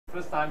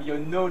First time, you'll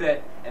know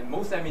that at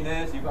most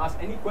seminars, you ask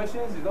any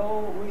questions, it's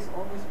always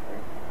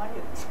very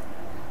quiet.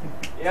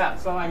 Yeah,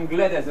 so I'm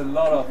glad there's a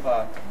lot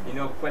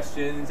of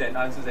questions and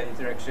answers and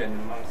interaction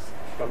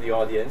from the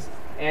audience.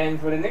 And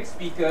for the next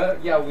speaker,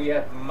 we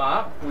have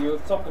Marc, who will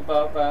talk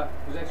about,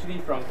 who's actually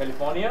from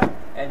California,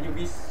 and you'll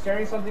be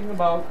sharing something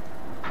about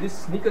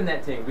this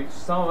sneakernet thing, which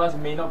some of us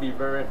may not be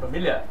very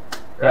familiar.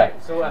 Right?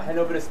 Yeah. So I hand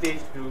over the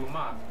stage to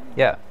Marc.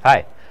 Yeah,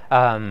 hi.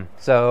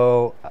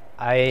 So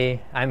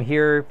I'm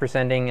here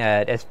presenting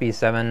at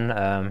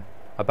SB7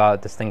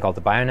 about this thing called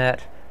the BioNet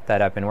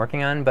that I've been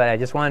working on, but I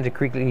just wanted to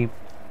quickly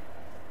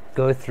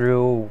go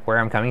through where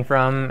I'm coming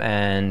from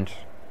and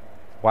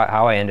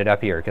how I ended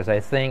up here, because I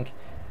think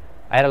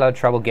I had a lot of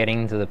trouble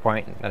getting to the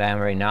point that I am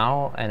right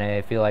now, and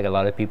I feel like a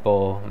lot of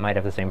people might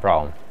have the same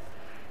problem.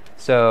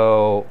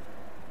 So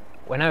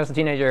when I was a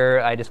teenager,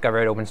 I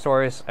discovered open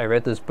source. I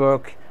read this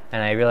book,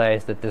 and I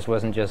realized that this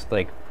wasn't just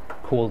like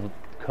cool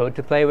code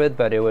to play with,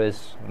 but it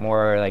was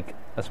more like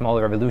a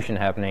small revolution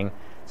happening.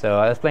 So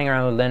I was playing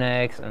around with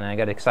Linux, and I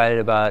got excited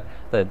about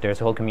that there's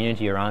a whole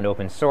community around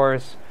open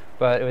source.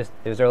 But it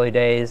was early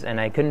days,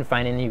 and I couldn't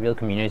find any real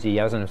community.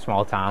 I was in a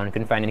small town,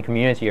 couldn't find any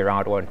community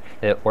around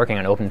working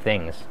on open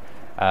things.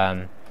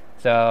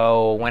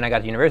 So when I got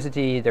to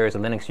university, there was a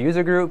Linux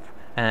user group,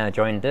 and I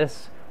joined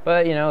this.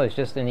 But it's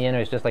just, in the end, it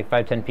was just like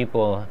 5-10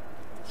 people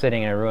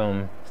sitting in a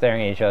room,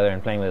 staring at each other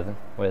and playing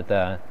with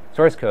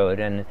source code,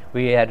 and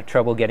we had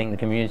trouble getting the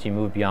community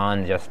moved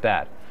beyond just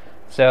that.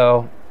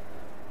 So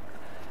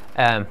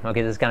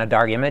okay, this is kind of a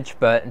dark image,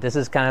 but this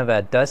is kind of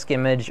a dusk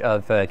image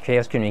of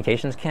Chaos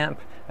Communications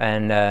Camp.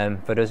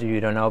 And for those of you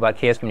who don't know about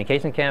Chaos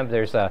Communication Camp,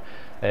 there's a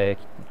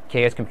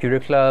Chaos Computer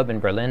Club in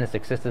Berlin. It's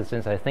existed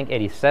since, I think,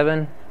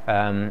 '87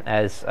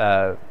 as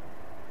a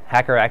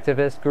hacker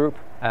activist group,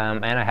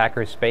 and a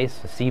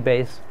hackerspace, a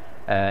C-base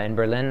in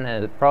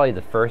Berlin, probably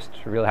the first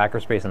real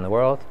hackerspace in the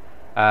world.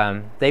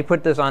 They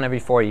put this on every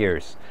 4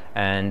 years,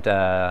 and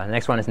the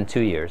next one is in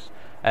 2 years.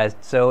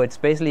 So it's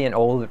basically an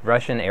old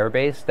Russian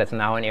airbase that's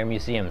now an air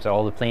museum. So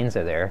all the planes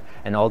are there,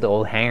 and all the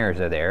old hangars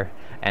are there.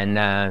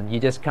 And you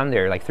just come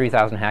there, like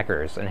 3,000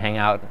 hackers, and hang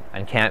out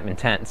and camp in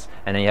tents.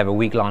 And then you have a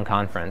week-long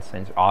conference,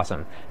 and it's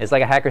awesome. It's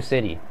like a hacker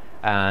city.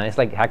 It's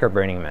like Hacker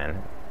Burning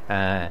Man.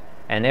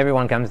 And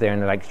everyone comes there,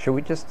 and they're like, should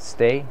we just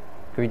stay?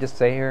 Could we just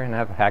stay here and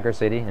have a hacker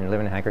city and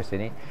live in a hacker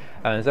city?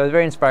 So I was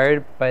very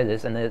inspired by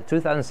this, and the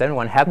 2007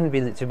 one happened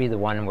to be the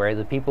one where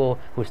the people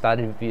who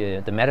started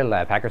the Meta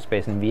Lab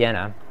Hackerspace in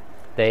Vienna,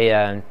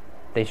 they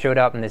showed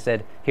up and they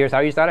said, here's how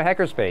you start a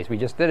hackerspace. We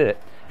just did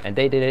it. And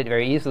they did it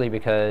very easily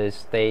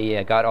because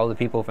they got all the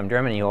people from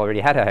Germany who already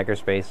had a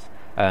hackerspace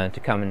to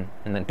come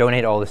and then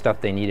donate all the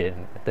stuff they needed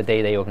the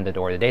day they opened the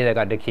door, the day they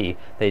got the key.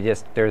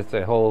 There's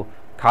a whole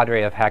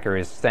cadre of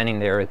hackers standing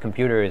there with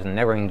computers and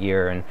networking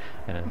gear,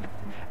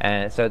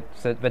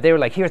 but they were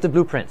like, here's the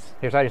blueprints.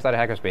 Here's how you start a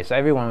hackerspace. So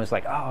everyone was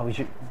like, oh, we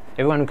should.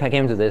 Everyone who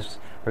came to this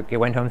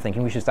went home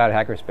thinking we should start a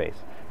hackerspace,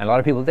 and a lot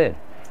of people did.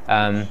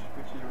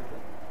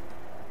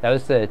 That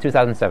was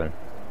 2007.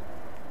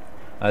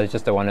 It was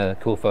just one of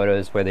the cool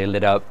photos where they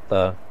lit up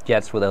the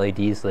jets with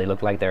LEDs so they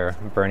looked like they're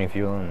burning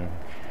fuel.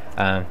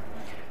 And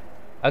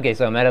okay,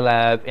 so Meta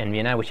Lab in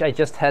Vienna, which I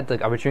just had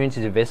the opportunity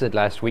to visit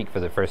last week for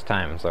the first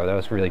time, so that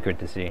was really good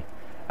to see.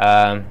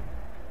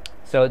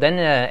 So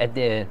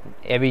then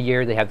every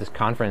year they have this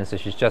conference,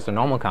 which is just a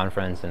normal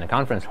conference in a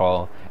conference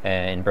hall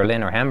in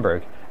Berlin or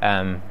Hamburg.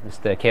 It's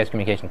the Chaos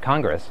Communication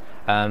Congress.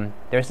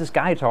 There's this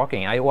guy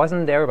talking. I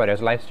wasn't there, but I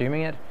was live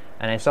streaming it.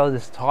 And I saw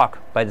this talk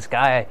by this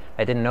guy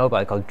I didn't know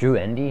about called Drew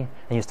Endy, and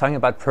he was talking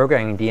about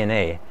programming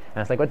DNA. And I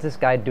was like, what's this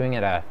guy doing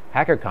at a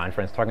hacker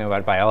conference talking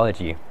about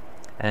biology?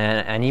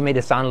 And he made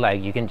it sound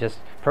like you can just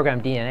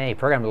program DNA,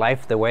 program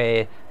life the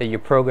way that you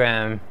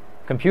program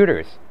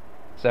computers.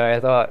 So I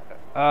thought,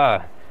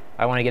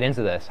 I want to get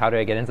into this. How do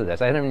I get into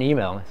this? I sent him an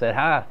email. I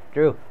said,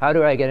 Drew, how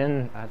do I get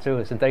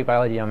into synthetic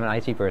biology? I'm an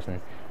IT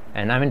person,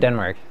 and I'm in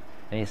Denmark.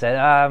 And he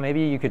said,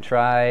 maybe you could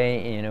try,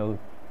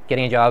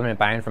 getting a job in a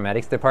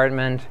bioinformatics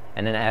department,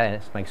 and then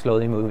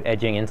slowly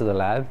edging into the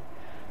lab.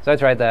 So I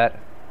tried that,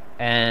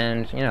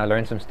 and I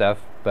learned some stuff,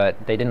 but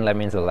they didn't let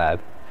me into the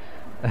lab.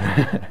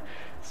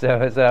 so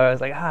I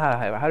was like,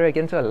 how do I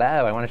get into a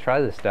lab? I want to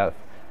try this stuff.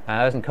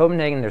 I was in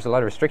Copenhagen. There's a lot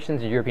of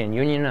restrictions in the European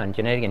Union on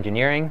genetic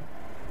engineering.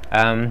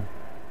 In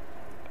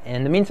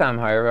the meantime,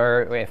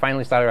 however, we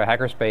finally started our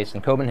hackerspace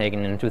in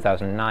Copenhagen in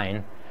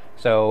 2009.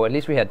 So at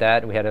least we had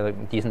that. We had a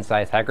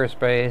decent-sized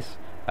hackerspace.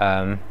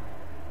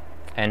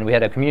 And we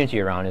had a community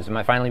around it.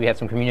 So finally, we had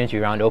some community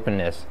around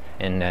openness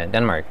in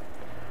Denmark.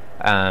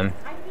 I live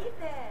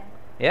there.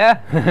 Yeah,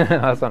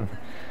 awesome.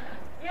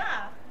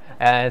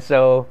 Yeah.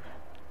 So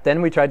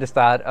then we tried to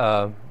start.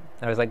 I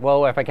was like,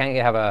 well, if I can't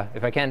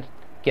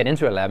get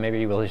into a lab,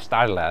 maybe we'll just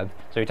start a lab.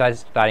 So we tried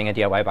starting a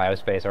DIY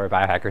biospace or a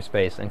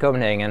biohackerspace in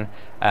Copenhagen.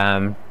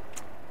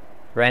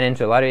 Ran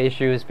into a lot of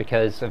issues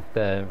because of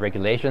the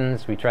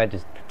regulations. We tried to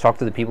talk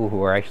to the people who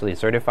were actually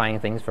certifying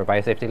things for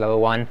biosafety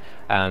level 1.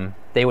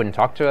 They wouldn't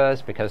talk to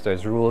us because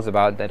there's rules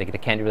about that they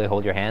can't really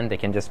hold your hand. They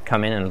can just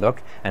come in and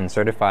look and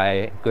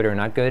certify good or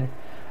not good.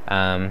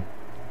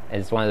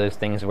 it's one of those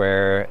things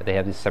where they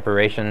have this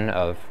separation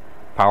of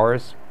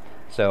powers.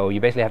 So you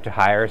basically have to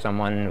hire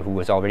someone who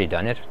has already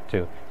done it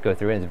to go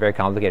through it. It's a very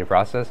complicated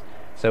process.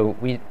 So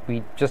we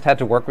just had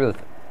to work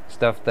with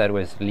stuff that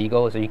was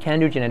legal. So you can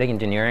do genetic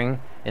engineering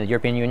in the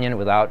European Union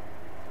without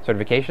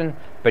certification,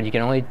 but you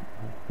can only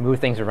move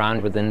things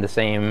around within the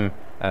same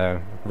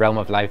realm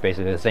of life,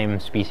 basically, the same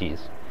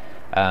species.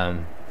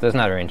 So it's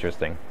not very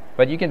interesting.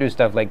 But you can do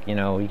stuff like, you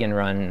can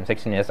run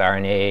 16S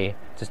RNA,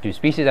 just do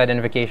species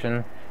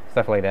identification,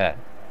 stuff like that.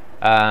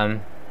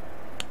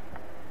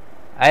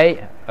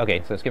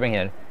 Okay, so skipping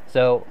ahead.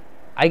 So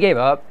I gave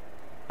up,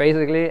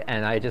 basically,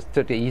 and I just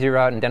took the easy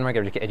route. In Denmark,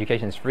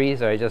 education is free,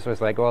 so I just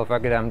was like, well,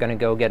 fuck it, I'm going to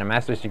go get a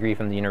master's degree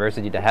from the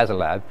university that has a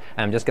lab,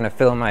 and I'm just going to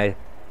fill my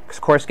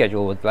course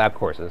schedule with lab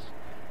courses.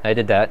 I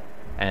did that,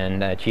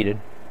 and cheated,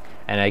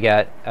 and I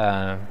got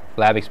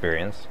lab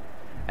experience.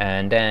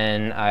 And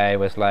then I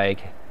was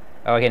like,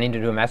 oh, okay, I need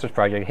to do a master's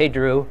project. Hey,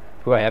 Drew,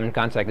 who I haven't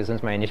contacted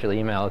since my initial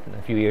email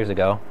a few years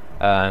ago,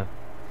 can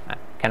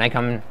I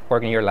come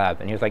work in your lab?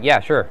 And he was like, yeah,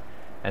 sure.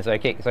 And so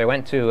I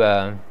went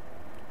to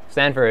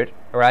Stanford,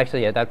 or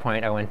actually at that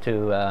point I went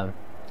to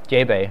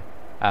J-Bay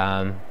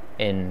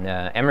in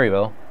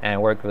Emeryville, and I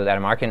worked with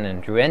Adam Arkin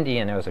and Drew Endy,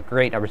 and it was a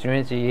great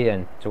opportunity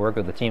and to work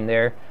with the team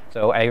there.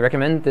 So I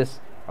recommend this.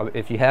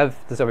 If you have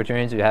this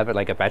opportunity to have it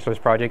like a bachelor's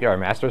project or a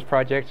master's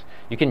project,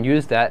 you can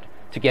use that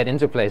to get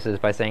into places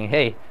by saying,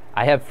 hey,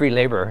 I have free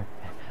labor.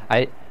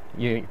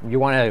 You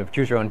want to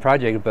choose your own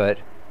project, but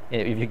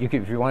if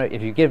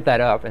you give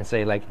that up and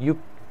say, like, you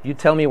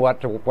tell me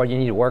what you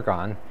need to work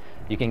on,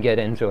 you can get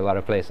into a lot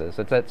of places.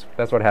 So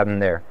that's what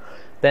happened there.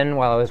 Then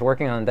while I was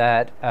working on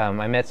that,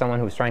 I met someone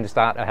who was trying to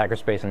start a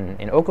hackerspace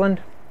in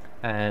Oakland,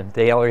 and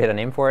they already had a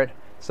name for it.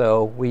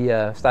 So we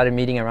started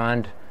meeting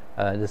around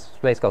this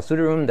place called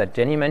Sudorum that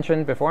Jenny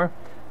mentioned before.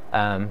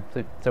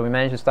 So we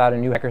managed to start a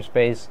new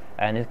hackerspace,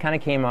 and it kind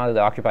of came out of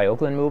the Occupy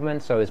Oakland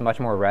movement. So it's much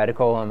more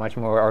radical and much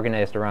more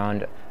organized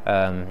around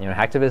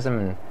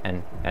hacktivism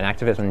and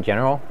activism in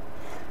general.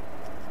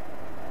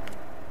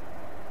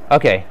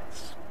 Okay,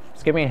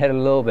 skipping ahead a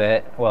little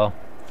bit. Well,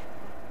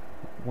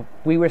 once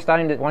we were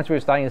starting this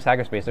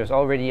hackerspace, there's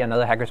already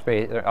other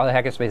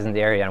hackerspaces in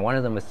the area, and one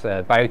of them was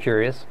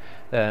BioCurious.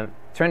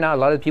 Turned out a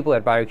lot of people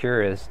at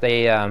BioCurious,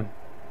 they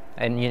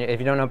and if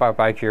you don't know about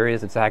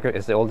BioCurious,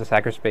 it's the oldest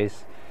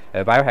hackerspace,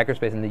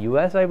 biohackerspace in the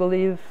U.S., I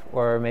believe,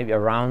 or maybe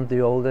around the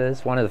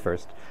oldest, one of the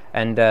first.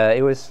 And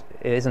it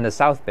is in the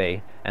South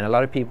Bay, and a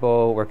lot of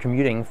people were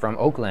commuting from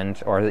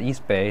Oakland or the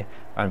East Bay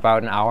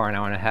about an hour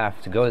and a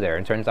half to go there.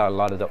 And it turns out a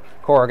lot of the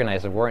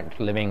co-organizers weren't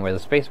living where the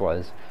space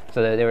was,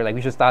 so they were like,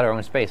 we should start our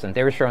own space. And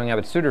they were showing up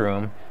at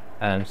Sudorum,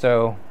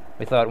 so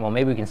we thought, well,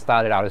 maybe we can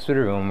start it out of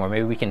Sudorum, or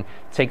maybe we can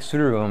take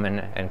Sudorum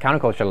and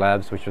Counterculture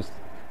Labs, which was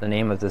the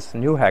name of this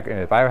new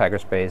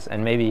biohackerspace,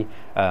 and maybe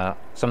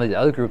some of the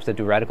other groups that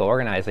do radical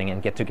organizing,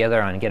 and get together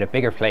and get a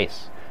bigger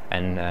place,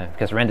 and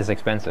because rent is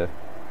expensive.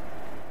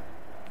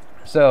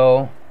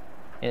 So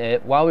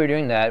while we were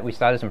doing that, we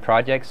started some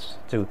projects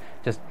to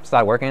just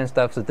start working on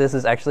stuff. So this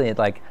is actually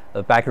like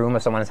the back room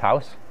of someone's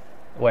house,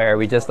 where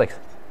we just like,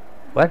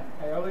 what?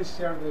 I always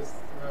share this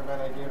when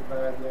I give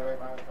DIY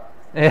bio talks.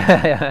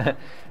 Yeah.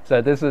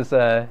 So this is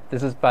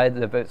by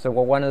the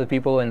one of the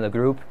people in the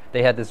group.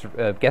 They had this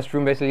guest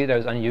room basically that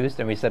was unused,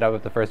 and we set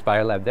up the first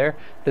biolab there.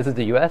 This is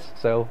the U.S.,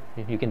 so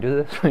you can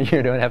do this.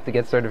 You don't have to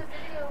get certified.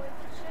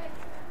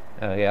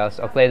 Yeah,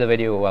 I'll play the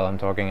video while I'm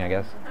talking, I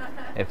guess.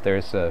 If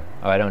there's oh,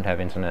 I don't have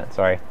internet.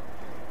 Sorry.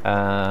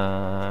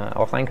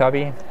 Offline copy.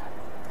 You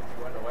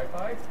want the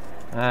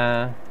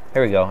Wi-Fi?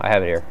 Here we go. I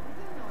have it here.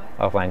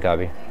 Offline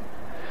copy.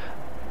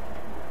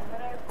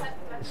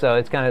 So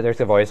it's kind of,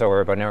 there's a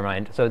voiceover, but never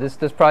mind. So this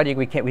project,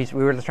 we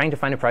were trying to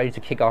find a project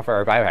to kick off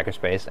our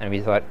biohackerspace, and we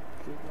thought,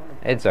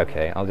 it's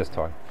okay, I'll just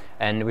talk.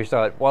 And we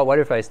thought, well, what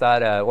if I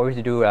start, what if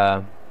we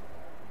do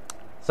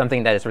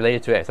something that is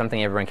related to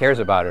something everyone cares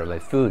about, or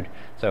like food.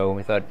 So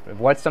we thought,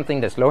 what's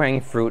something that's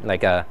low-hanging fruit,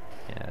 like a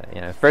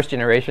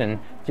first-generation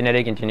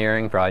genetic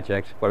engineering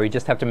project where we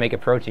just have to make a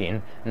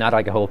protein, not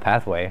like a whole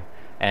pathway.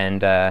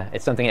 And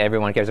it's something that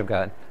everyone cares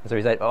about. So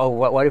we said, oh,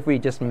 what if we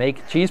just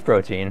make cheese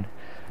protein?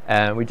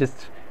 We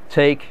just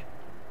take,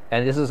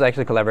 and this is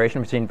actually a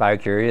collaboration between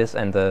BioCurious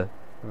and the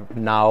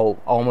now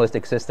almost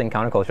existing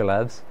Counterculture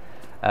Labs.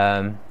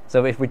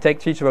 So if we take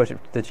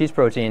the cheese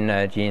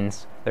protein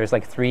genes, there's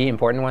like 3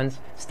 important ones,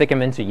 stick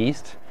them into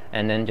yeast,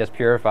 and then just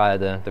purify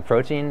the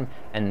protein,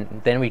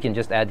 and then we can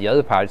just add the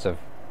other parts of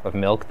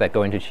milk that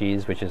go into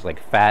cheese, which is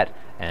like fat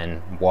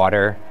and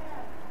water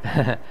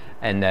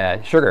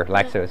and sugar,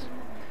 lactose.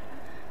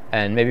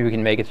 And maybe we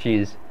can make a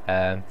cheese.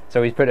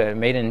 So we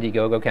made an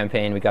Indiegogo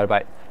campaign. We got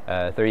about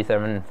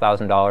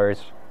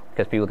 $37,000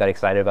 because people got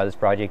excited about this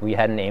project. We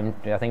hadn't aimed,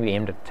 I think we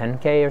aimed at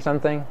 10K or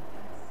something.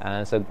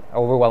 So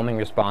overwhelming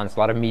response, a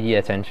lot of media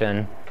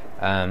attention.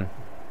 And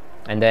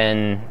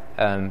then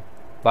a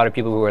lot of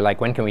people who were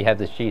like, when can we have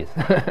this cheese?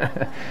 Where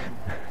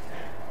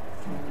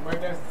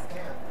does it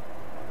stand?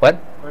 What?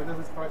 Where does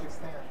this project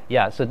stand?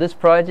 Yeah, so this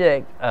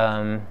project,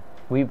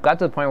 we got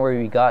to the point where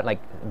we got like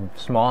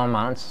small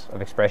amounts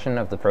of expression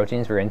of the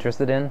proteins we were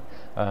interested in.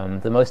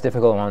 The most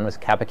difficult one was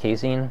kappa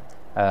casein.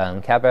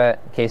 Kappa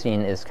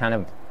casein is kind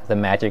of the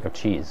magic of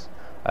cheese,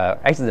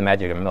 actually the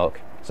magic of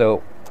milk.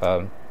 So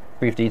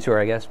brief detour,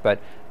 I guess, but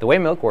the way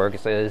milk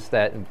works is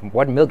that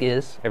what milk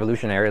is,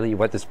 evolutionarily,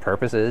 what this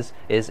purpose is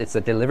it's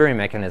a delivery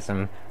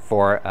mechanism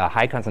for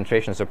high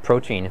concentrations of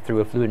protein through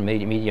a fluid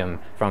medium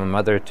from a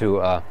mother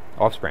to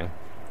offspring.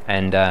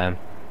 And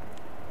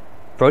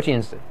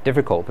protein's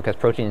difficult because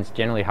protein's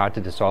generally hard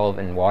to dissolve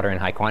in water in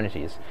high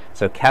quantities.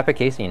 So kappa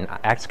casein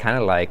acts kind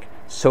of like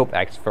soap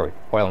acts for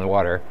oil and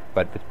water,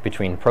 but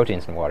between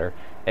proteins and water.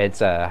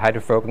 It's a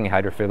hydrophobic and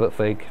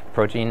hydrophilic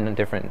protein on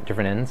different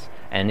ends,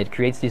 and it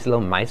creates these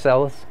little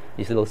micelles,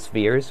 these little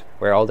spheres,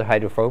 where all the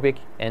hydrophobic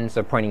ends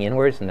are pointing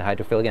inwards and the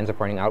hydrophilic ends are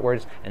pointing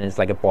outwards, and it's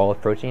like a ball of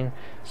protein.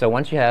 So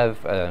once you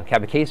have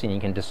kappa casein, you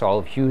can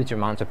dissolve huge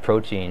amounts of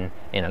protein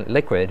in a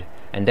liquid,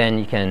 and then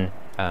you can,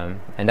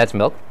 and that's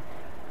milk,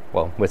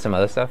 well, with some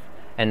other stuff.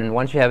 And then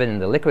once you have it in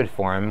the liquid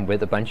form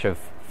with a bunch of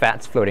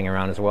fats floating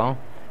around as well,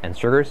 and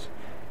sugars,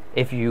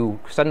 if you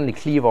suddenly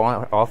cleave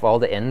off all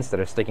the ends that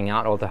are sticking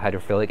out, all the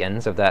hydrophilic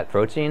ends of that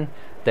protein,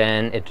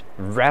 then it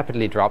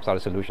rapidly drops out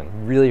of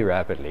solution, really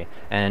rapidly.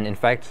 And in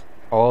fact,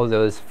 all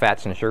those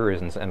fats and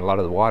sugars and a lot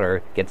of the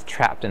water gets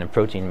trapped in a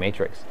protein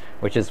matrix,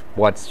 which is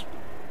what's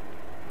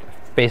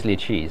basically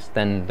cheese.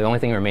 Then the only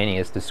thing remaining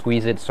is to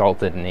squeeze it,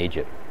 salt it, and age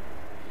it.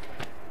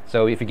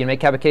 So if you can make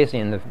kappa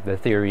casein, the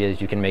theory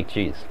is you can make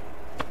cheese.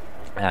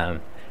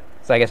 So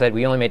like I said,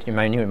 we only made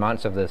minute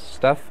amounts of this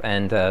stuff,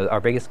 and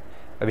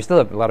we still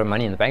have a lot of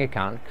money in the bank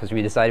account because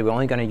we decided we're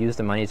only going to use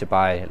the money to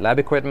buy lab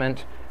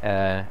equipment,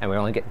 and we're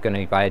only going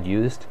to buy it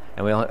used,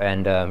 and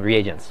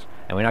reagents.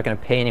 And we're not going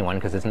to pay anyone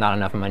because there's not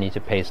enough money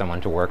to pay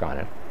someone to work on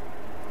it.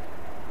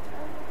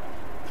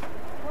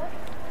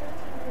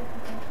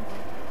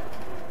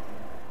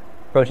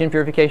 Protein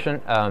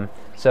purification.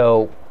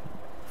 So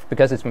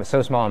because it's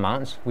so small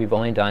amounts, we've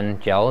only done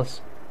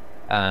gels.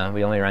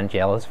 We only ran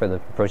gels for the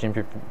protein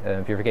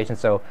purification.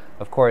 So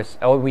of course,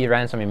 we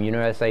ran some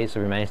immunoassays,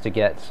 so we managed to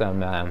get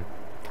some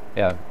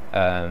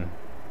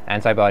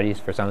antibodies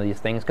for some of these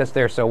things because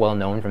they're so well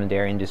known from the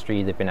dairy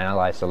industry. They've been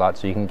analyzed a lot,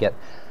 so you can get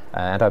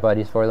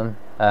antibodies for them.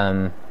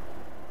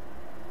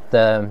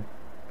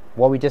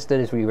 What we just did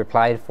is we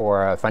applied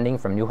for funding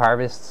from New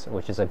Harvests,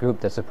 which is a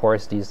group that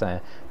supports these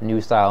new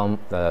style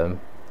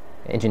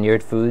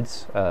engineered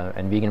foods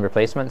and vegan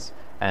replacements.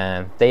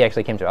 They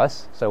actually came to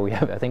us, so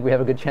I think we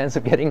have a good chance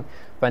of getting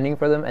funding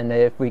for them. And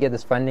if we get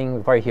this funding,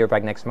 we'll probably hear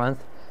back next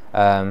month.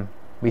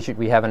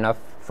 We have enough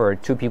for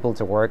 2 people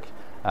to work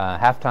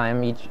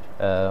half-time each,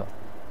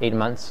 8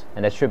 months,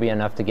 and that should be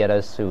enough to get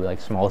us to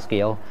like small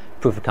scale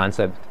proof of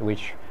concept,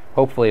 which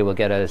hopefully will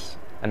get us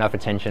enough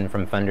attention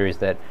from funders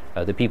that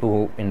the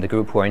people in the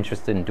group who are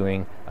interested in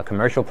doing a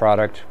commercial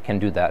product can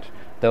do that.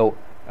 Though,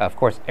 of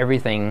course,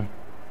 everything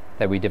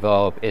that we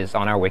develop is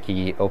on our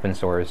wiki, open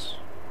source,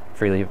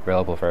 freely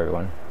available for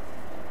everyone.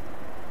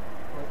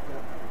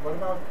 What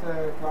about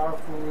Flower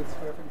Foods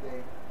Perfect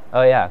Day?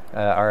 Oh yeah,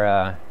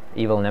 our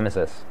evil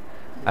nemesis.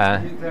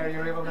 They're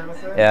your evil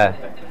nemesis? Yeah.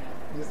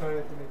 Just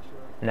wanted to make sure.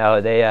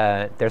 No,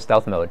 they're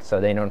stealth mode, so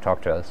they don't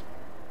talk to us.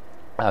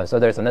 So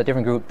there's another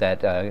different group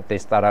that they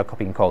start out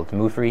being called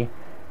Moofree,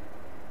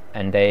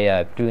 and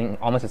they doing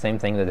almost the same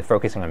thing. That they're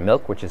focusing on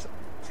milk, which is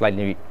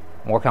slightly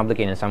more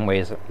complicated in some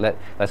ways,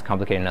 less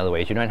complicated in other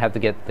ways. You don't have to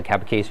get the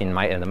kappa casein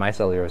and the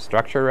micellar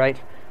structure right,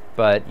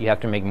 but you have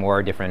to make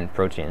more different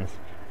proteins.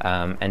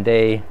 And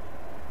they've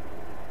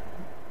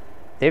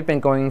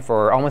been going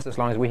for almost as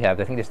long as we have.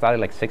 I think they started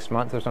like 6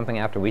 months or something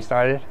after we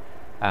started.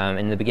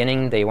 In the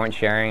beginning, they weren't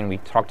sharing. We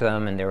talked to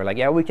them, and they were like,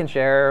 "Yeah, we can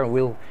share.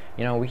 We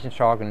can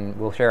talk, and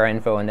we'll share our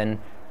info." And then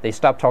they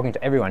stopped talking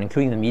to everyone,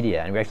 including the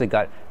media. And we actually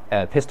got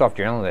pissed off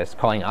journalists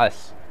calling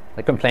us,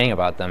 like complaining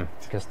about them,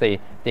 because they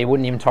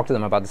wouldn't even talk to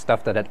them about the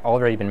stuff that had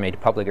already been made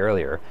public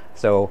earlier.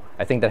 So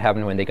I think that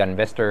happened when they got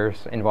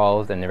investors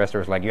involved, and the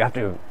investors were like, "You have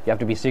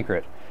to be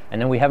secret." And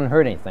then we haven't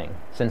heard anything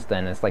since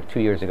then. It's like 2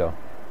 years ago.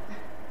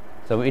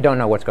 So we don't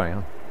know what's going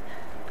on.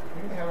 I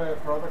think they have a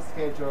product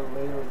schedule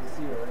later this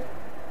year,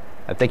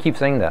 right? They keep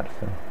saying that.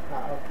 So. Okay.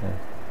 Yeah.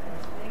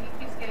 I think it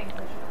keeps getting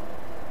pushed.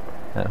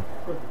 Yeah.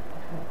 Good.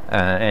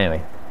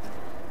 Anyway,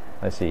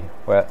 let's see.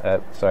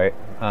 Well, sorry.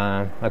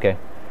 Okay.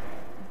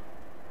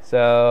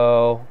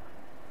 So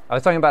I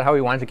was talking about how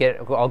we wanted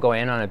to all go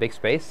in on a big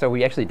space. So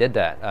we actually did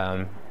that.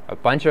 A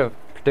bunch of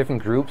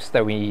different groups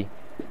that we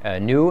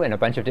knew, and a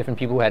bunch of different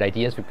people who had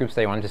ideas for groups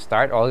they wanted to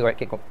start, all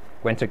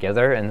went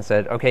together and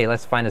said, "Okay,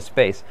 let's find a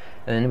space."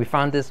 And then we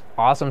found this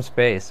awesome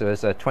space. It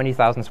was a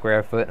 20,000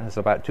 square foot. It's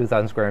about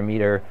 2,000 square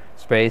meter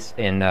space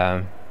in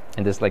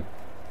this like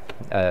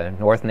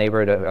north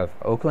neighborhood of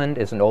Oakland.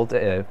 It's an old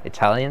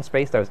Italian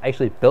space that was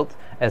actually built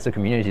as a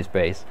community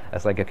space,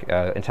 as like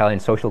a Italian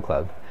social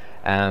club.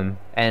 And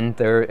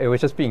it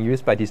was just being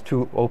used by these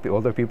 2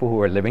 older people who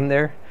were living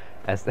there,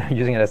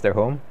 using it as their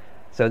home.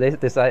 So they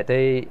decide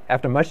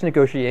after much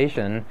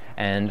negotiation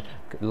and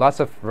lots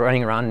of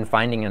running around and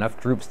finding enough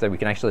groups that we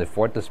can actually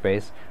afford the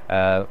space.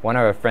 One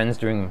of our friends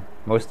doing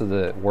most of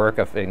the work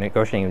of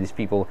negotiating with these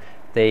people,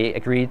 they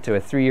agreed to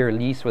a 3-year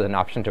lease with an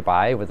option to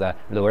buy with a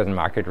lower than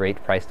market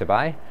rate price to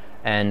buy.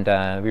 And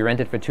we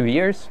rented for 2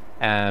 years,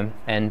 and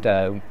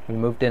we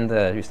moved in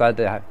we started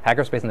the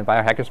hackerspace and the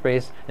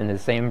biohackerspace in the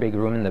same big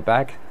room in the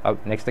back,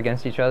 up next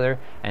against each other,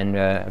 and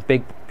a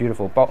big,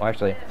 beautiful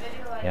actually,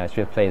 yeah, I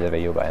should play the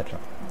video by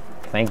itself.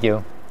 Thank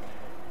you.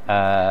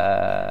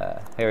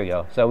 Here we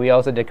go. So we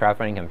also did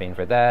crowdfunding campaign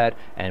for that,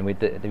 and we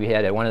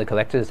had one of the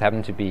collectives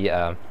happened to be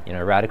a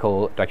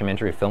radical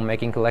documentary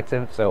filmmaking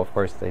collective. So of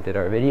course they did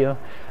our video,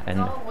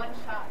 and it's all one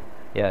shot.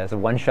 Yeah, it's a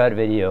one-shot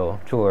video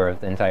tour of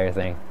the entire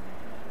thing.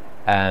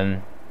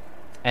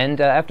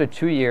 And after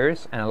 2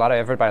 years and a lot of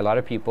effort by a lot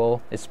of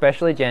people,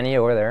 especially Jenny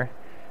over there,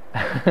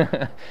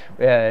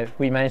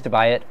 we managed to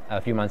buy it a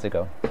few months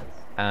ago.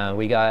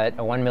 We got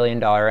a $1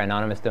 million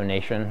anonymous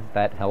donation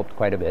that helped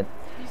quite a bit.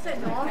 You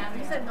said non?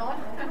 You said non?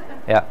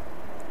 Yeah.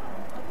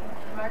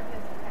 Mark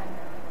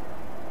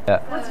is Yeah.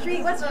 What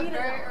street? What street?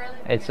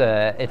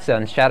 It's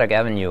on Shattuck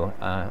Avenue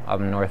up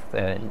north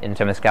in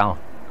Temescal.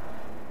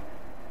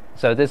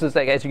 So this is,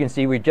 like, as you can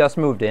see, we just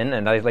moved in,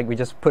 and we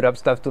just put up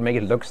stuff to make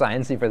it look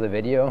sciencey for the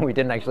video. We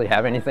didn't actually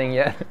have anything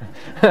yet.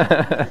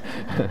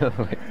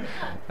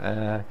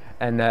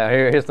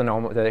 Here's the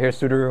normal. Here's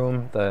Studio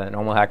Room, the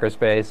normal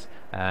hackerspace.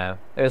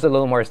 It was a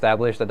little more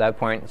established at that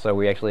point, so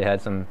we actually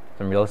had some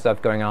real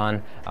stuff going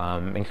on,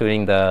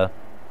 including the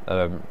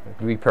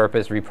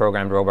repurposed,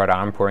 reprogrammed robot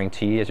arm pouring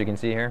tea, as you can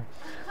see here.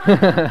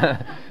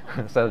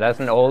 So that's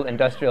an old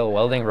industrial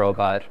welding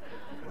robot.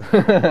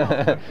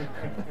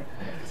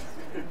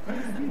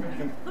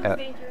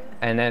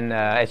 And then,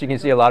 as you can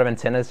see, a lot of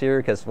antennas here,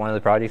 because one of the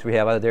projects we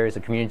have out there is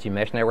a community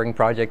mesh networking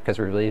project, because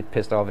we're really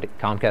pissed off at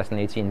Comcast and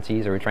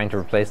AT&T, so we're trying to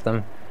replace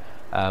them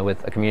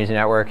with a community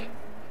network.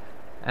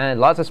 And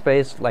lots of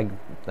space. Like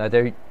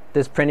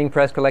this printing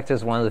press collective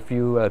is one of the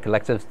few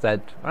collectives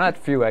that, well, not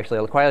few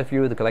actually, quite a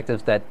few of the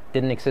collectives that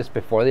didn't exist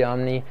before the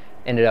Omni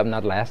ended up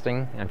not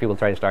lasting, and people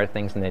try to start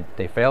things and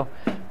they fail.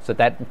 So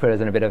that put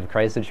us in a bit of a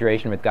crisis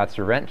situation with Gots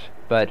to Rent,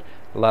 but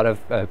a lot of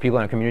people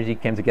in our community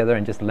came together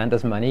and just lent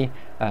us money,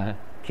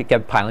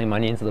 kept piling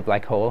money into the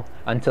black hole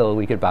until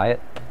we could buy it.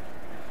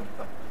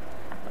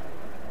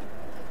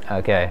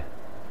 Okay,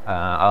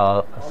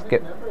 I'll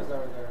skip. How many members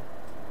are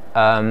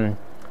there?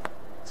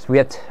 So we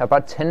have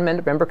about 10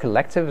 member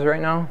collectives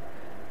right now.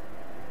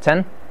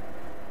 10?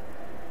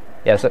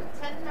 Yeah, so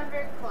 10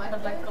 member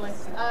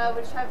collectives,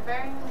 which have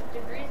varying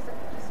degrees of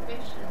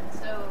participation.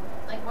 So,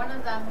 like, one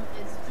of them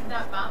is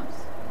food.bombs,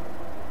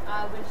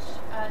 which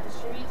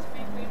distributes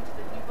free food to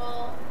the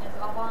people. It's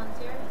all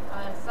volunteer,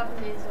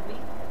 7 days a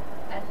week,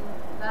 and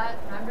that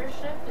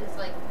membership is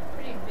like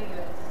pretty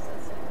ambiguous.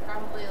 It's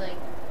probably like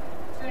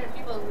 200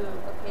 people who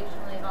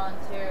occasionally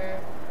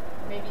volunteer,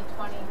 maybe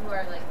 20 who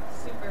are like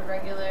super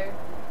regular.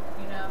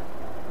 You know,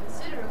 the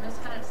Studio Room is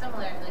kind of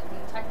similar. Like, we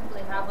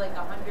technically have like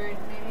 100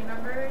 maybe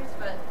members,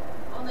 but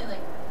only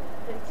like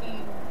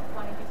 15,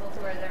 20 people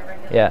who are there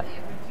regularly. Yeah.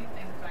 Who do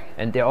things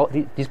regularly.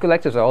 And these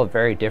collectives are all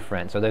very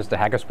different. So there's the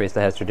hackerspace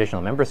that has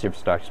traditional membership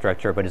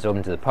structure, but is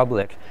open to the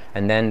public.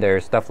 And then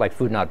there's stuff like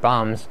Food Not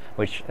Bombs,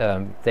 which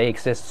they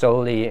exist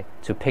solely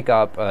to pick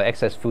up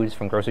excess foods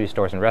from grocery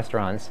stores and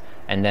restaurants,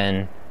 and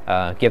then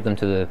give them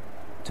to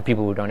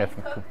people who don't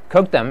have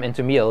cook them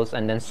into meals,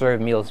 and then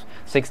serve meals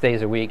 6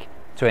 days a week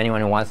to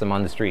anyone who wants them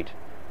on the street.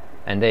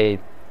 And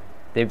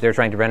they're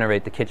trying to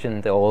renovate the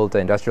kitchen, the old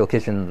industrial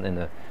kitchen in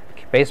the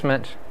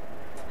basement.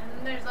 And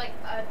then there's like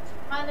a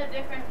ton of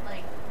different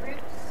like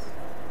groups,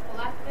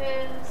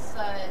 collectives,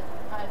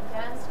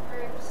 dance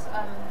groups,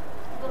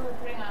 people who are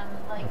putting on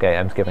like Okay,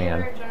 I'm skipping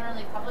theater, on.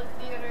 generally public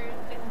theater,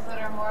 things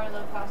that are more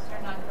low cost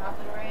or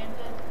non-profit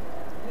oriented,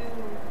 who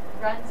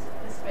rent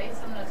the space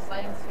on a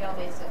sliding scale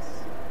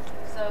basis.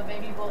 So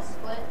maybe we'll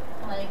split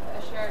like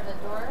a share of the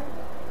door,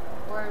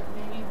 or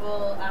maybe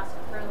we'll ask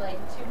for like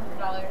 $200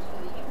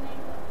 for the evening,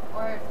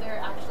 or if they're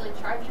actually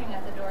charging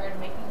at the door and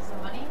making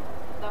some money,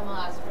 then we'll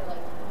ask for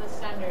like the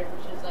standard,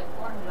 which is like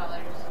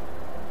 $400,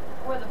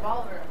 or the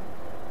ballroom.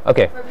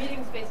 Okay, For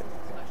meeting spaces,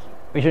 it's much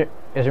cheaper.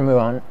 we should move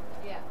on.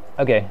 Yeah.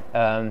 Okay,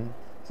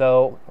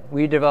 so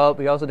we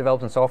also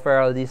developed some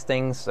software out of these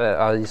things,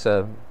 out of these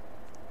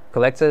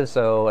collectives.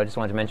 So I just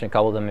wanted to mention a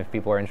couple of them if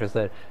people are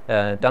interested.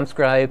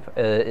 DumpScribe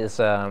is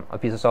a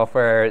piece of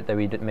software that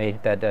we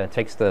made that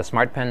takes the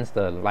smart pens,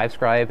 the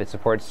LiveScribe. It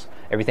supports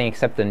everything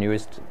except the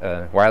newest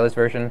wireless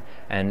version.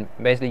 And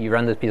basically, you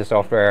run this piece of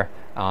software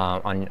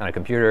on a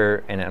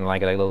computer and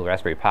like a little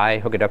Raspberry Pi,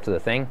 hook it up to the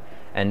thing,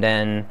 and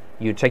then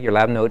you check your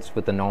lab notes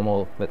with the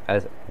normal,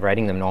 as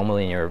writing them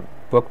normally in your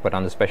book, but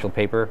on the special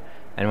paper.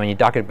 And when you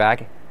dock it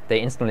back, they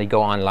instantly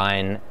go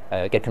online,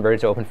 get converted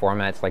to open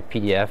formats like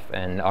PDF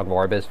and Ogg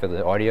Vorbis for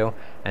the audio,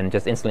 and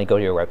just instantly go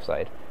to your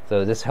website.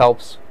 So this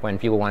helps when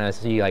people want to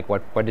see like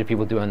what did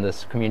people do on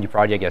this community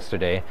project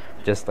yesterday.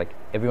 Just like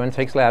everyone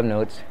takes lab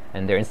notes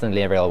and they're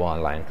instantly available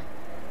online.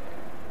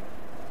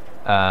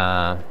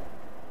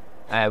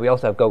 We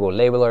also have GoGo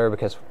Labeler,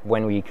 because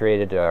when we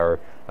created our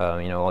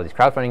all these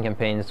crowdfunding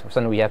campaigns,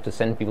 suddenly we have to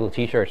send people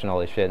t-shirts and all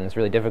this shit, and it's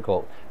really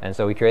difficult. And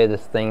so we created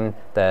this thing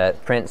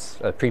that prints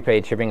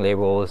prepaid shipping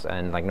labels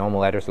and like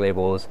normal address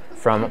labels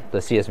from the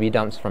CSV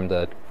dumps from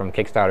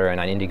Kickstarter and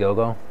on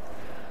Indiegogo.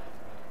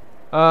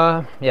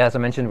 Yeah, as I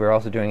mentioned, we're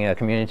also doing a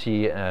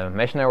community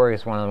mesh network.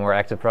 It's one of the more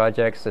active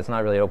projects. It's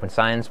not really open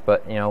science,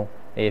 but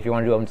if you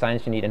want to do open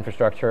science, you need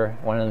infrastructure.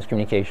 One of them is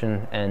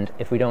communication, and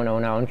if we don't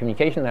own our own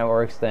communication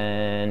networks,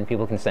 then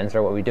people can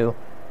censor what we do.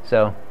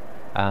 So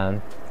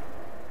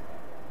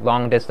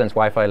long-distance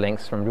Wi-Fi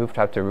links from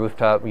rooftop to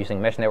rooftop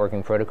using mesh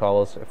networking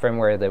protocols, a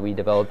firmware that we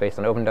developed based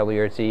on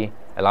OpenWRT,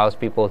 allows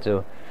people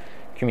to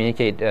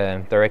communicate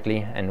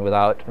directly and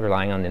without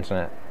relying on the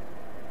internet.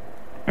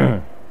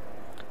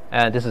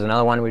 This is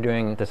another one we're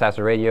doing,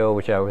 Disaster Radio,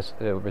 which was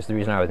the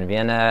reason I was in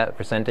Vienna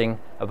presenting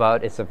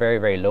about. It's a very,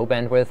 very low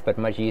bandwidth, but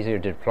much easier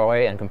to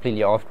deploy and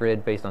completely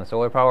off-grid based on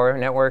solar power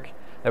network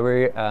that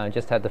we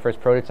just had the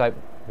first prototype.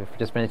 We've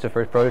just finished the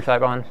first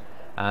prototype on.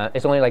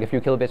 It's only like a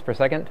few kilobits per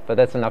second, but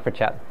that's enough for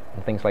chat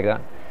and things like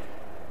that.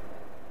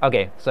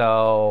 Okay,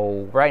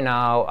 so right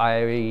now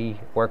I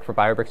work for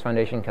BioBricks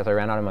Foundation because I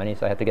ran out of money,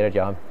 so I had to get a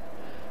job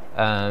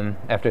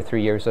after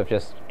 3 years of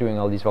just doing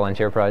all these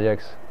volunteer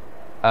projects.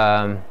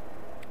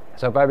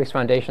 So BioBricks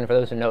Foundation, for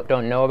those who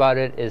don't know about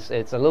it, it's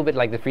a little bit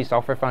like the Free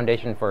Software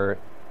Foundation for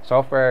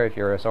software, if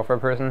you're a software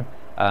person.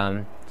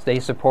 They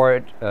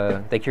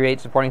create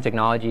supporting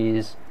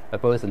technologies,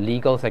 both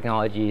legal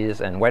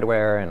technologies and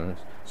wetware and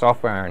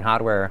software and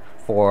hardware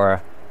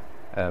for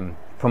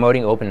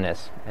promoting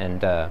openness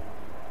and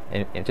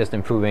just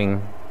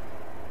improving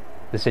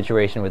the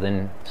situation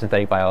within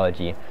synthetic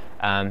biology.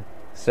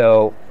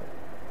 So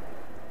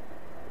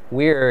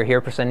we're here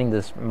presenting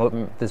this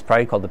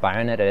project called the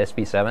BioNet at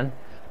SP7.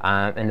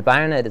 And the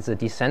BioNet is a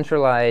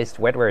decentralized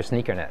wetware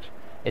sneakernet.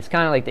 It's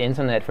kind of like the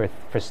internet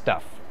for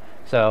stuff.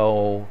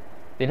 So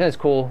the internet is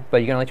cool, but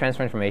you can only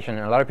transfer information.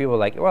 And a lot of people are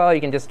like, well,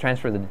 you can just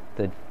transfer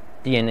the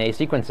DNA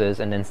sequences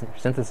and then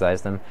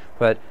synthesize them.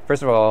 But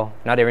first of all,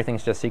 not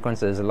everything's just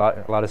sequences. A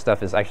lot of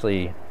stuff is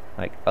actually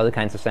like other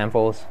kinds of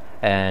samples,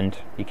 and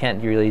you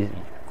can't really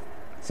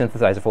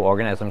synthesize a full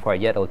organism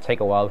quite yet. It'll take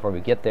a while before we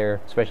get there,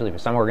 especially for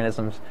some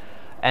organisms.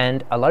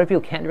 And a lot of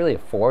people can't really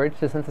afford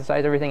to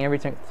synthesize everything every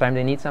time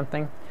they need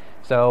something.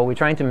 So we're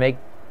trying to make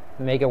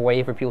a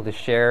way for people to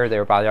share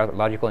their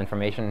biological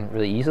information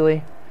really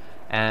easily.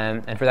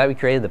 And for that we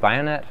created the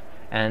BioNet.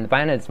 And the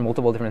BioNet is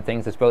multiple different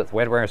things. It's both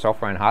wetware,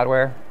 software, and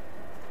hardware.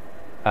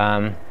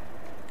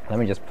 Let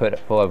me just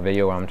pull up a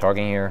video while I'm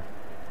talking here.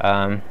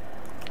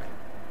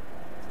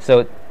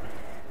 So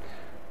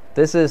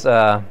this is,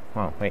 oh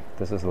wait,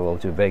 this is a little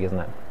too big, isn't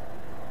it?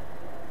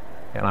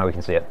 Yeah, now we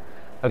can see it.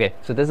 Okay,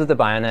 so this is the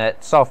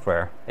BioNet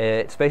software.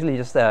 It's basically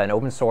just an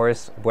open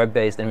source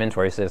web-based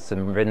inventory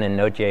system written in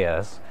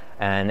Node.js.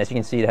 And as you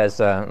can see, it has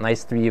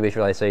nice 3D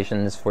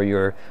visualizations for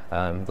your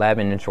lab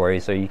inventory,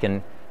 so you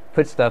can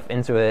put stuff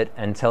into it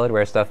and tell it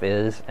where stuff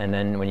is, and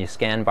then when you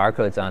scan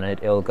barcodes on it,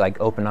 it'll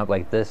like open up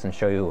like this and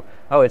show you,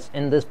 oh, it's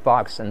in this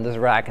box, and this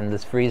rack, and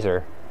this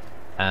freezer.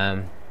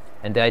 And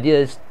the idea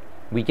is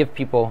we give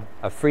people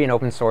a free and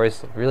open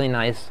source, really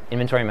nice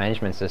inventory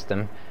management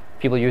system.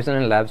 People use it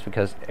in labs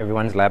because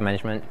everyone's lab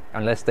management,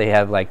 unless they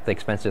have like the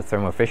expensive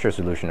Thermo Fisher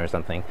solution or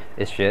something,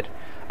 is shit.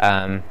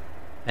 And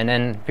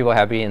then people are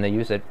happy and they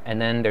use it. And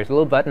then there's a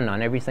little button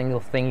on every single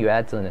thing you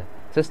add to the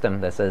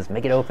system that says,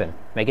 make it open,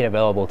 make it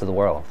available to the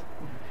world.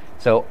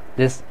 So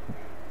this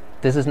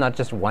is not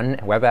just one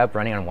web app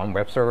running on one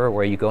web server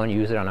where you go and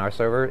use it on our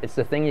server. It's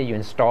the thing that you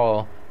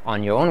install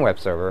on your own web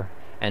server,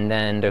 and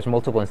then there's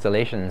multiple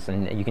installations,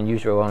 and you can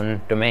use your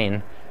own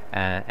domain.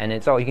 And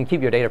it's all, you can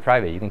keep your data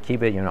private. You can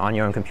keep it on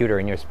your own computer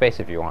in your space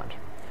if you want.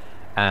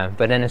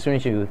 But then as soon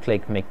as you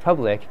click make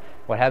public,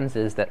 what happens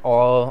is that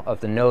all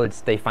of the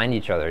nodes, they find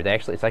each other.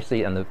 It's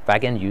actually on the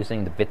back end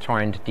using the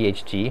BitTorrent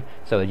DHT,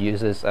 so it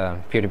uses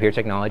peer-to-peer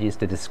technologies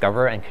to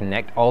discover and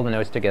connect all the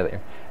nodes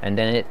together. And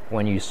then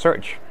when you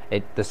search,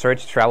 the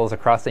search travels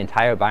across the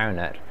entire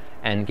BioNet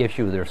and gives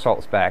you the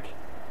results back.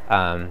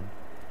 And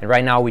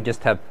right now we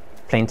just have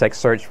plain text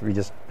search. We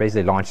just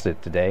basically launched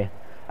it today.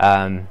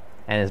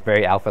 And it's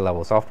very alpha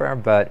level software,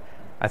 but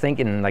I think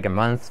in like a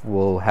month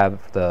we'll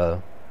have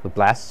the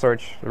blast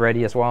search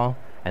ready as well,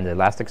 and the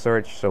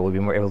Elasticsearch, so we'll be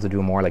able to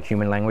do more like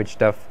human language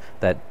stuff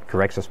that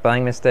corrects the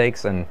spelling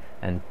mistakes and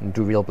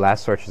do real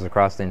blast searches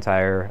across the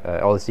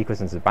entire all the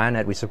sequences of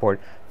BioNet. We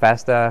support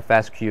FASTA,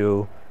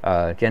 FastQ,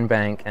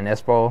 GenBank, and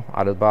SBOL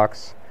out of the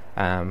box,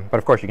 but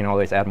of course you can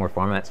always add more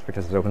formats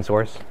because it's open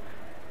source.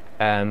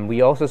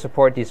 We also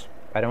support these.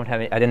 I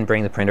didn't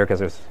bring the printer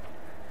because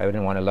I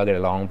didn't want to lug it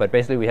along, but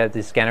basically we have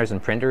these scanners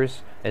and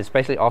printers. It's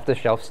basically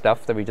off-the-shelf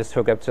stuff that we just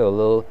hook up to a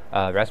little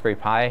Raspberry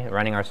Pi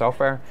running our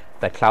software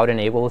that cloud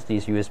enables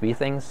these USB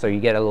things. So you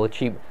get a little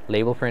cheap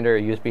label printer,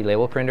 a USB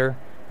label printer,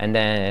 and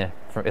then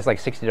it's like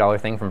 $60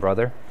 thing from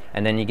Brother.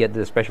 And then you get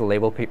the special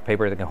label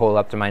paper that can hold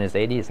up to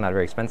 -80. It's not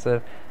very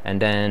expensive.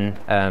 And then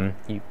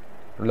you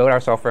load our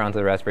software onto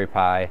the Raspberry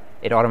Pi.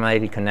 It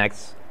automatically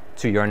connects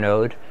to your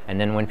node,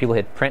 and then when people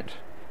hit print,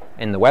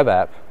 in the web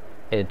app,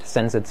 it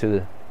sends it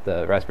to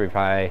the Raspberry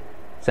Pi,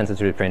 sends it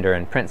to the printer,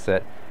 and prints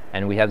it.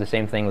 And we have the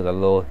same thing with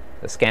a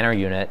scanner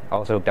unit,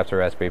 also hooked up to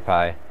Raspberry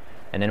Pi.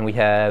 And then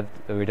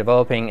we're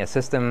developing a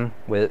system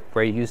where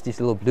you use these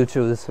little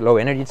Bluetooth low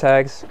energy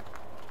tags.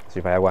 Let's see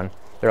if I have one.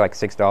 They're like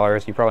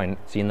 $6. You've probably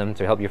seen them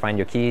to help you find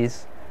your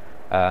keys.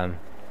 So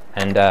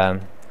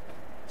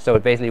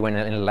basically, when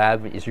in a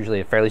lab, it's usually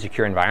a fairly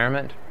secure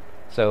environment.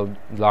 So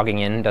logging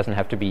in doesn't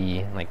have to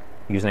be like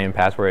username and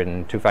password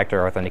and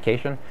two-factor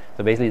authentication.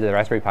 So basically, the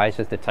Raspberry Pi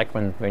just detects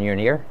when you're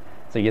near.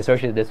 So you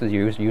associate this with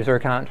your user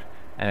account.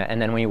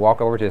 And then when you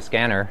walk over to the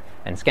scanner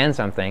and scan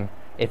something,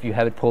 if you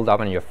have it pulled up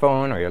on your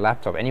phone or your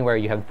laptop, anywhere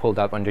you have it pulled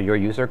up under your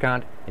user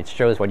account, it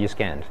shows what you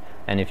scanned.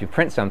 And if you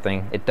print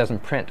something, it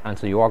doesn't print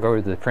until you walk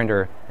over to the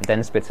printer and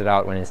then spits it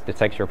out when it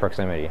detects your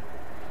proximity.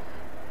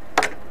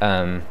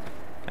 And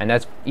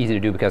that's easy to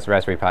do because the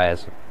Raspberry Pi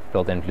has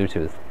built-in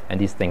Bluetooth, and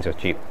these things are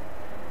cheap.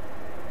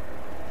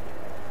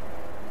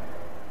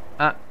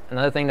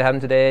 Another thing that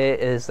happened today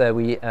is that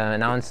we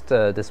announced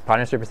this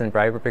partnership between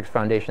BioBricks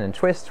Foundation and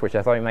Twist, which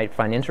I thought you might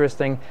find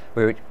interesting.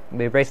 We're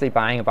basically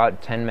buying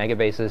about 10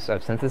 megabases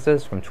of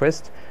synthesis from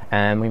Twist,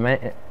 and we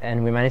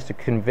managed to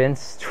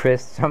convince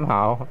Twist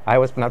somehow. I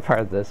was not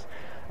part of this.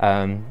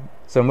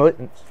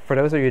 So for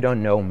those of you who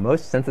don't know,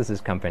 most synthesis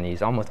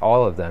companies, almost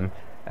all of them,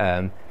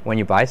 when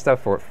you buy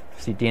stuff for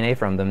DNA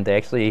from them, they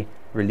actually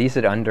release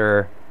it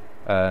under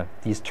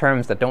these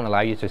terms that don't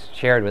allow you to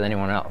share it with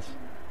anyone else.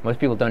 Most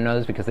people don't know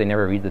this because they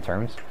never read the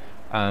terms.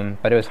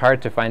 But it was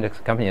hard to find a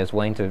company that's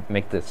willing to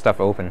make this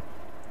stuff open.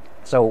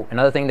 So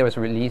another thing that was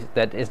released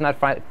that is not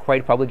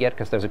quite public yet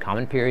because there's a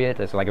comment period.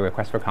 There's like a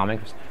request for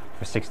comments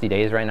for 60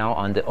 days right now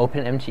on the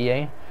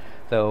OpenMTA.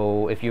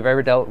 So if you've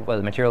ever dealt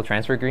with material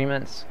transfer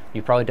agreements,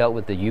 you've probably dealt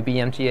with the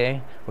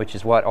UBMTA, which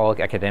is what all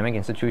academic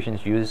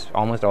institutions use,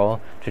 almost all,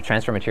 to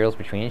transfer materials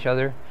between each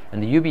other.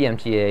 And the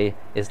UBMTA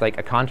is like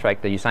a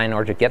contract that you sign in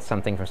order to get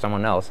something from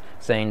someone else,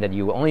 saying that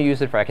you will only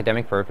use it for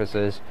academic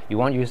purposes, you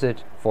won't use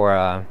it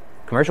for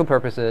commercial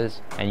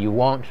purposes, and you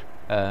won't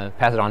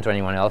pass it on to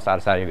anyone else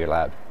outside of your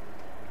lab.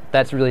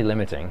 That's really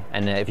limiting.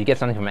 And if you get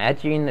something from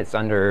Adgene, it's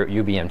under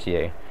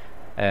UBMTA.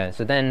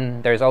 So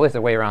then there's always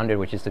a way around it,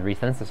 which is to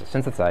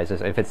resynthesize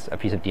it. If it's a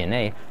piece of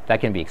DNA,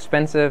 that can be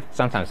expensive.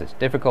 Sometimes it's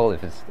difficult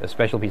if it's a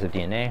special piece of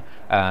DNA,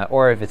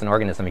 or if it's an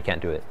organism, you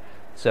can't do it.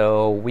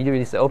 So we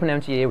released the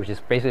OpenMTA, which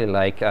is basically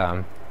like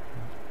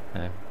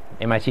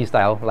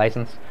MIT-style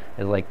license.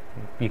 It's like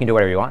you can do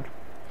whatever you want,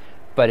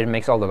 but it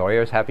makes all the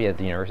lawyers happy at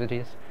the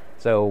universities.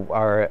 So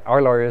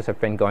our lawyers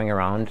have been going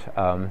around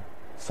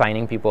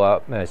signing people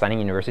up, signing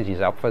universities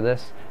up for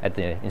this at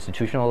the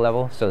institutional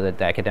level, so that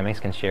the academics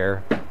can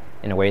share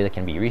in a way that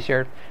can be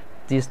reshared.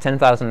 These 10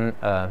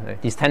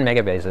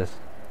 megabases,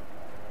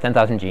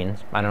 10,000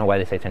 genes, I don't know why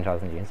they say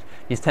 10,000 genes,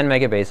 these 10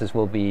 megabases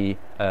will be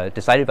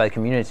decided by the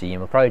community,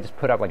 and we'll probably just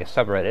put up like a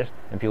subreddit,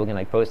 and people can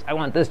like post, I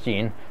want this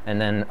gene,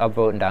 and then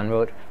upvote and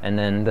downvote, and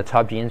then the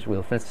top genes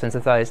will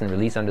synthesize and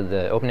release under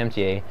the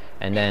OpenMTA,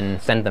 and then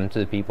send them to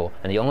the people.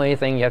 And the only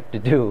thing you have to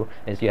do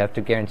is you have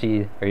to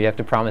guarantee, or you have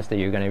to promise that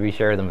you're going to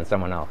reshare them with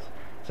someone else.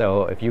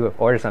 So if you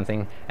order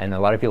something and a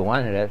lot of people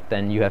wanted it,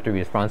 then you have to be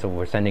responsible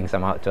for sending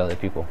some out to other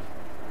people.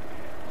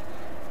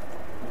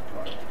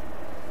 Is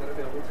that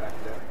available to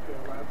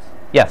academic labs?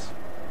 Yes.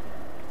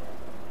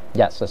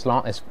 Yes,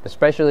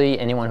 especially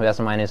anyone who has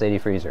a -80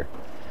 freezer.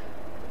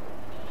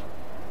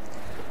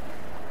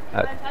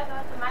 Can I talk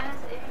about the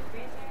 -80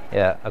 freezer?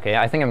 Yeah, okay,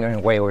 I think I'm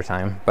going way over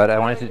time, but I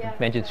wanted to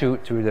mention two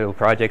little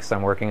projects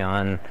I'm working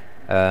on.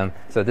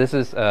 So this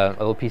is a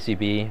little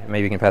PCB,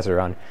 maybe you can pass it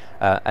around.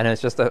 And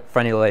it's just a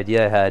funny little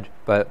idea I had,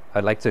 but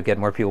I'd like to get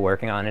more people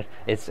working on it.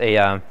 It's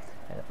the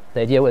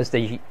idea was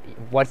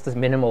what's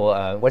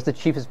the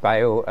cheapest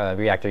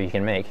reactor you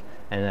can make?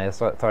 And I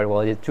thought, well,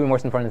 the two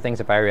most important things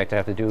a bioreactor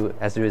has to do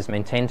is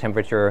maintain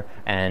temperature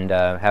and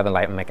have a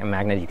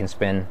magnet you can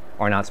spin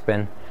or not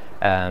spin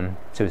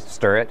to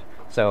stir it.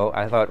 So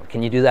I thought,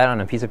 can you do that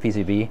on a piece of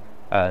PCB?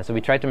 So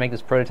we tried to make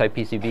this prototype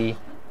PCB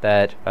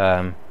that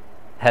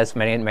has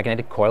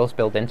magnetic coils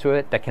built into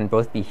it that can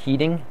both be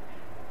heating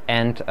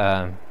and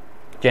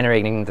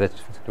generating the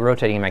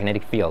rotating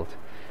magnetic field.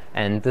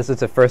 And this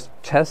is the first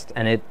test,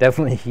 and it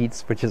definitely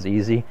heats, which is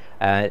easy.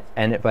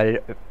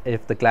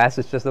 If the glass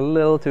is just a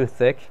little too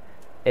thick,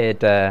 it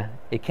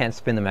can't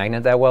spin the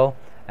magnet that well.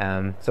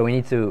 So we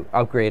need to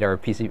upgrade our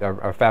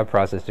fab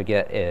process to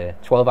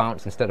get 12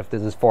 ounce instead of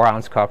this is 4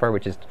 ounce copper,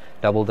 which is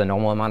double the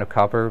normal amount of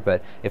copper.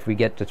 But if we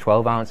get to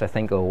 12 ounce, I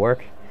think it'll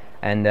work.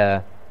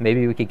 And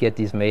maybe we could get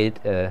these made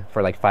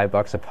for like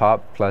 $5 a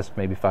pop, plus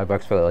maybe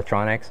 $5 for the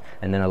electronics,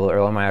 and then a little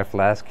Erlenmeyer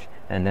flask,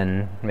 and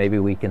then maybe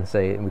we can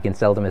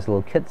sell them as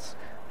little kits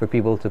for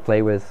people to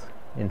play with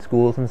in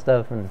schools and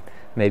stuff, and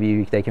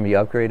maybe they can be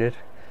upgraded.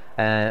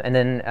 And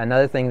then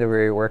another thing that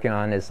we're working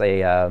on is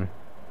a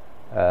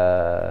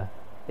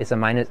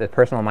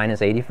personal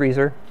 -80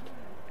 freezer,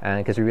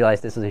 because we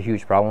realize this is a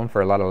huge problem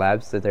for a lot of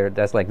labs.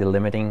 That's like the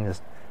limiting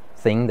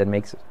thing that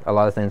makes a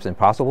lot of things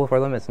impossible for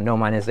them. It's no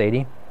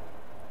 -80.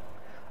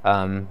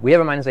 We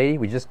have a -80.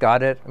 We just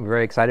got it. We're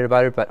very excited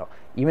about it. But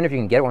even if you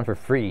can get one for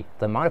free,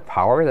 the amount of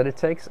power that it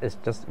takes is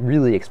just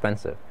really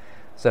expensive.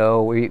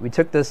 So we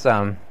took this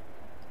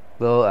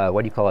little,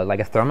 what do you call it, like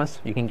a thermos.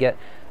 You can get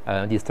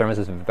these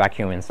thermoses with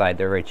vacuum inside.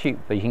 They're very cheap,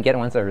 but you can get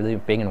ones that are really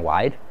big and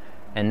wide.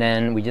 And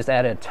then we just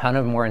added a ton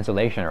of more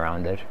insulation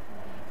around it.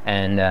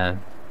 And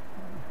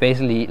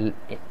basically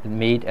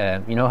made,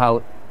 you know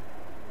how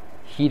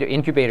heater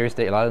incubators,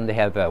 a lot of them, they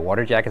have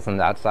water jackets on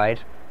the outside,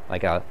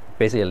 like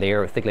basically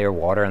a thick layer of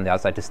water on the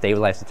outside to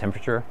stabilize the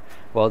temperature.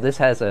 Well, this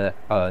has the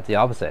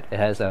opposite. It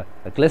has a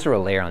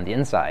glycerol layer on the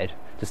inside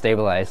to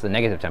stabilize the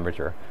negative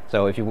temperature.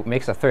 So if you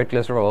mix a third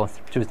glycerol,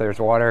 2/3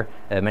 water,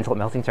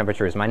 melting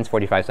temperature is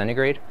 -45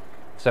 centigrade.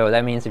 So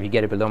that means if you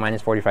get it below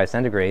 -45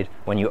 centigrade,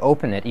 when you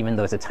open it, even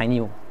though it's a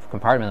tiny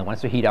compartment that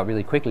wants to heat up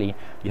really quickly,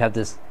 you have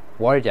this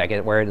water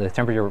jacket where the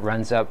temperature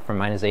runs up from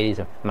 -80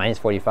 to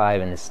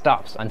 -45, and it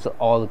stops until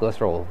all the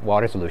glycerol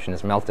water solution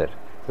is melted.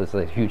 So it's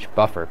a huge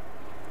buffer,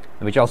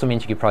 which also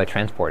means you could probably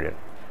transport it.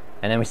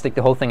 And then we stick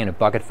the whole thing in a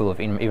bucket full of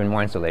even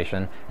more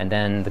insulation, and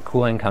then the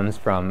cooling comes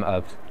from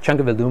a chunk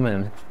of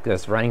aluminum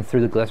that's running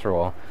through the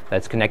glycerol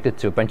that's connected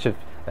to a bunch of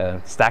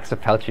stacks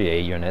of Peltier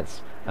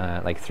units,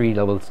 like 3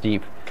 levels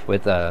deep,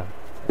 with a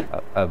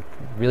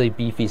really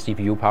beefy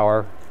CPU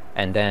power,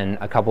 and then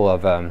a couple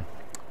of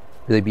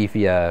really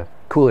beefy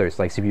coolers,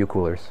 like CPU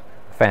coolers,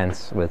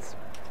 fans with,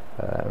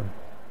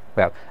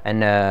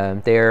 and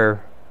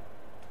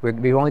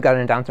we've only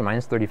gotten it down to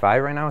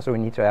 -35 right now, so we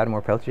need to add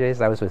more Peltiers.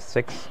 That was with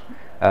 6,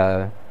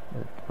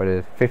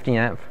 15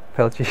 amp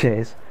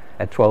Peltiers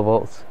at 12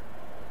 volts.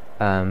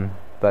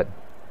 But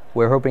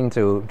we're hoping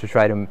to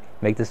try to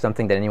make this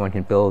something that anyone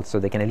can build, so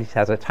they can at least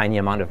have a tiny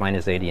amount of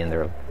 -80 in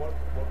there. What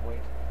weight?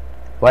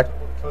 What?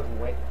 What total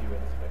weight do you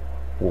anticipate?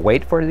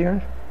 Weight for the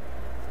unit?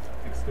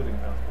 Excluding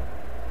transport.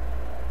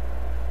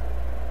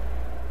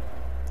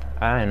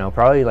 I don't know,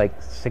 probably like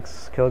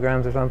 6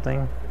 kilograms or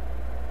something.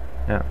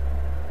 Yeah.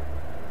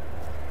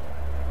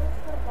 What's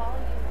the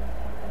volume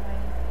of the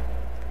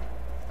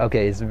 -80?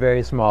 Okay, it's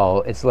very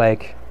small. It's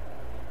like,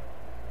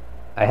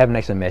 I haven't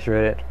actually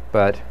measured it,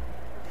 but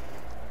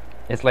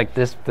it's like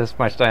this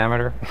much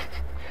diameter,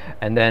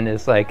 and then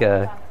it's like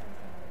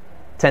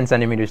 10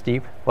 centimeters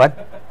deep. What?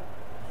 So you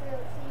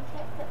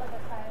can't put like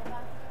a cryobox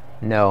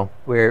in it? No,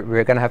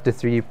 we're gonna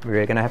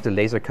have to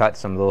laser cut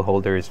some little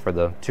holders for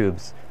the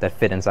tubes that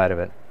fit inside of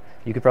it.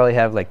 You could probably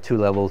have like 2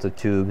 levels of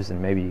tubes,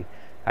 and maybe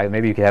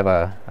you could have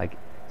like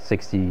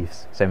 60,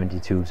 70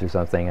 tubes or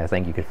something. I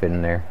think you could fit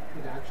in there.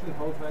 It actually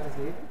holds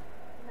 -80?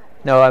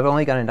 No, I've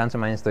only gotten it down to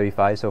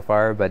 -35 so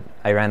far, but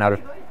I ran out of.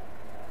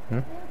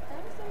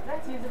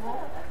 That's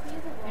usable. That's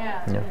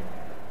usable.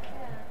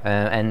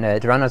 Yeah.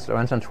 It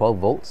runs on 12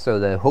 volts, so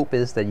the hope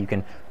is that you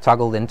can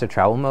toggle into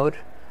travel mode,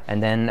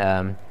 and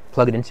then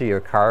plug it into your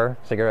car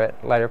cigarette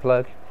lighter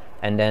plug,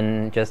 and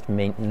then just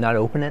not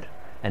open it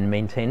and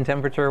maintain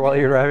temperature while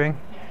you're driving.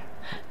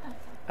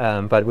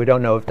 But we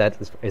don't know if that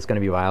is going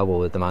to be viable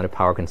with the amount of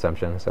power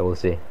consumption, so we'll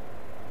see.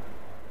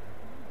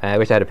 I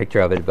wish I had a picture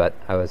of it, but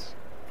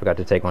forgot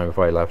to take one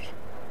before I left. When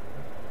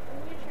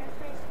you're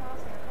transferring small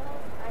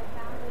samples, I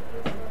found it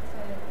useful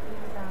to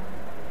use,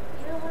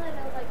 you know, one of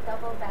those like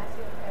double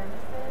vacuum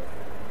thermoses.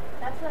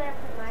 That's what I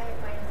put my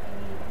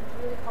 -80. It's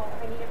really cold.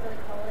 If I need it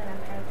really cold and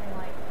I'm transferring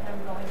like, and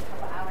I'm going a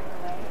couple hours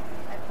away,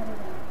 I put it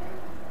in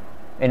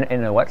the thermos.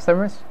 In a what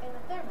thermos? In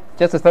the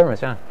thermos. Just a thermos,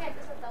 yeah. Yeah,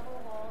 just a double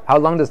hole. How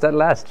long does that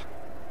last?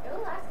 It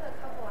will last a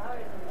couple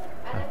hours in there.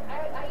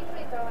 And I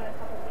usually throw in a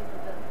couple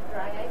pieces of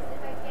dry ice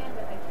if I can,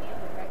 but if I can't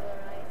with regular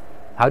ice.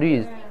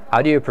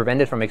 How do you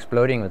prevent it from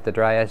exploding with the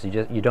dry ice?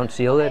 You don't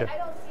seal it? I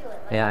don't seal it.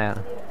 Like, Yeah, I yeah.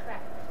 just leave it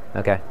cracked.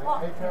 Okay.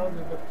 I found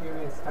in the few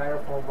in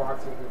styrofoam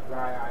boxes with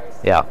dry ice.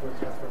 Yeah. With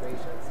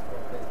transformations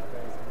from place to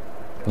place.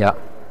 Yeah.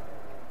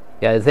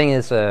 Yeah, the thing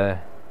is,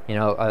 you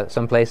know,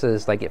 some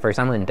places, like for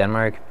example in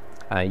Denmark,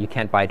 you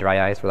can't buy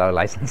dry ice without a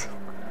license.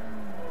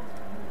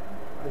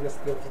 I just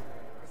spilled some.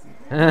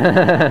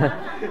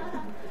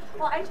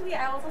 Well, actually,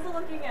 I was also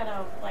looking at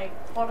like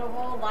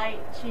portable, light,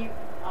 cheap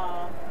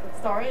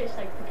storage,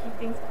 like to keep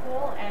things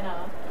cool. And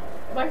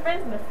my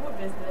friends in the food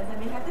business,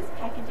 and they have this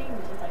packaging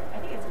which is like, I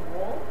think it's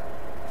wool,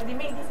 but they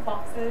make these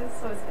boxes,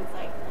 so it's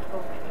like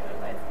eco-friendly,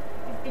 but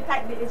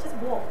it's just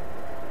wool,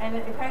 and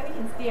it apparently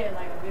can stay at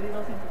like a really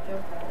low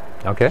temperature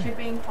for Okay.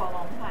 shipping for a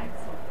long time.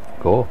 So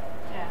Cool.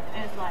 yeah,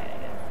 and it's light, I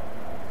guess.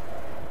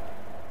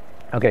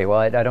 Okay, well,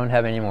 I don't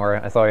have any more.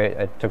 I thought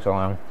it took so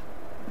long.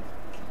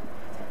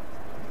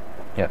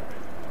 Yeah.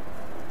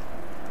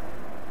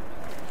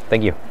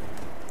 Thank you.